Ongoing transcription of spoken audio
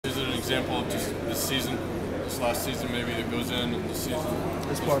example of just this season, this last season maybe that goes in and the season?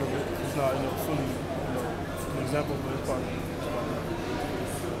 It's part of it. It's not, fully, an example, but it's part of it.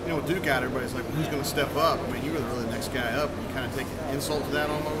 With Duke out, everybody's like, well, who's going to step up? I mean, you were really the next guy up. You kind of take insult to that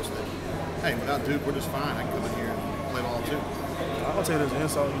almost. That, hey, without Duke, we're just fine. I can come in here and play ball too. I don't take it as an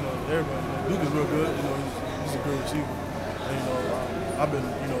insult, to everybody. Duke is real good. He's a good receiver. And, I've been,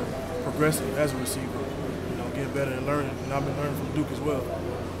 progressing as a receiver. Getting better and learning. And I've been learning from Duke as well.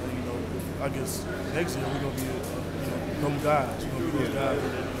 And, I guess next year we're gonna be, them guys. We're gonna be those guys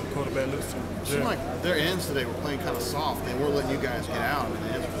that quarterback looks to. It seemed like their ends today were playing kind of soft. They weren't letting you guys get out. I mean, the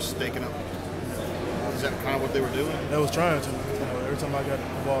ends were just staking up. Is that kind of what they were doing? They was trying to. Every time I got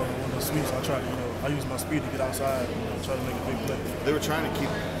the ball in one of the sweeps, I try to, I use my speed to get outside and try to make a big play. They were trying to keep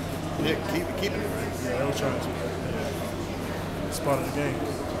it, right? Yeah, they were trying to. It's part of the game.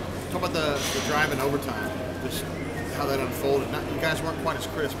 Talk about the drive in overtime. Just how that unfolded. You guys weren't quite as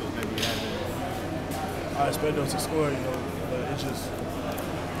crisp as maybe you had been. I expect us to score, but it just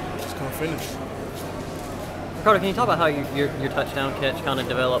couldn't finish. Ricardo, can you talk about how your touchdown catch kind of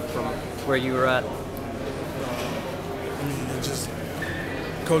developed from where you were at? It just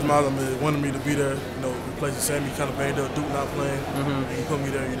Coach Milam wanted me to be there, replacing Sammy, kind of banged up, Duke not playing, and he put me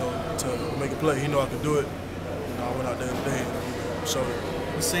there, to make a play. He knew I could do it, and I went out there today and showed it.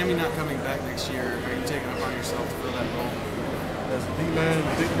 With Sammy not coming back next year, are you taking it upon yourself to fill that role? As a big man,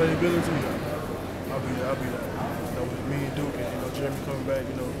 big playability, I'll be there. With me and Duke and Jeremy coming back,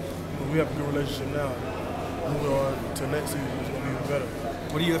 we have a good relationship now. Moving on to next season, it's going to be even better.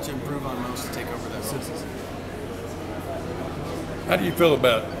 What do you have to improve on most to take over that role? How do you feel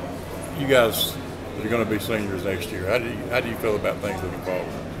about you guys that are going to be seniors next year? How do you feel about things looking forward?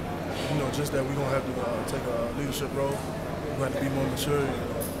 Just that we're going to have to take a leadership role. We have to be more mature.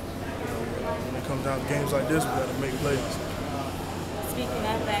 When it comes down to games like this, we got to make plays. Speaking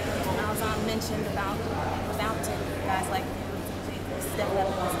of that, Malzahn mentioned about without guys like you stepping up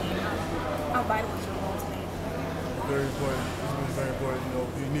in this game. How vital was your role today? Very important. It's been very important.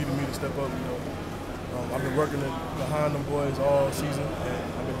 He needed me to step up. I've been working behind them boys all season, and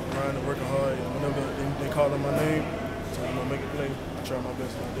I've been grinding, working hard. And whenever they call on my name, to make a play, I try my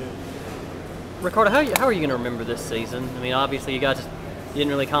best, and I did. Ricardo, how are you going to remember this season? I mean, obviously you guys just didn't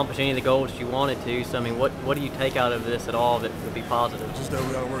really accomplish any of the goals that you wanted to. So, I mean, what do you take out of this at all that would be positive? Just that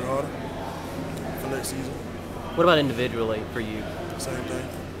we got to work harder for next season. What about individually for you? Same thing.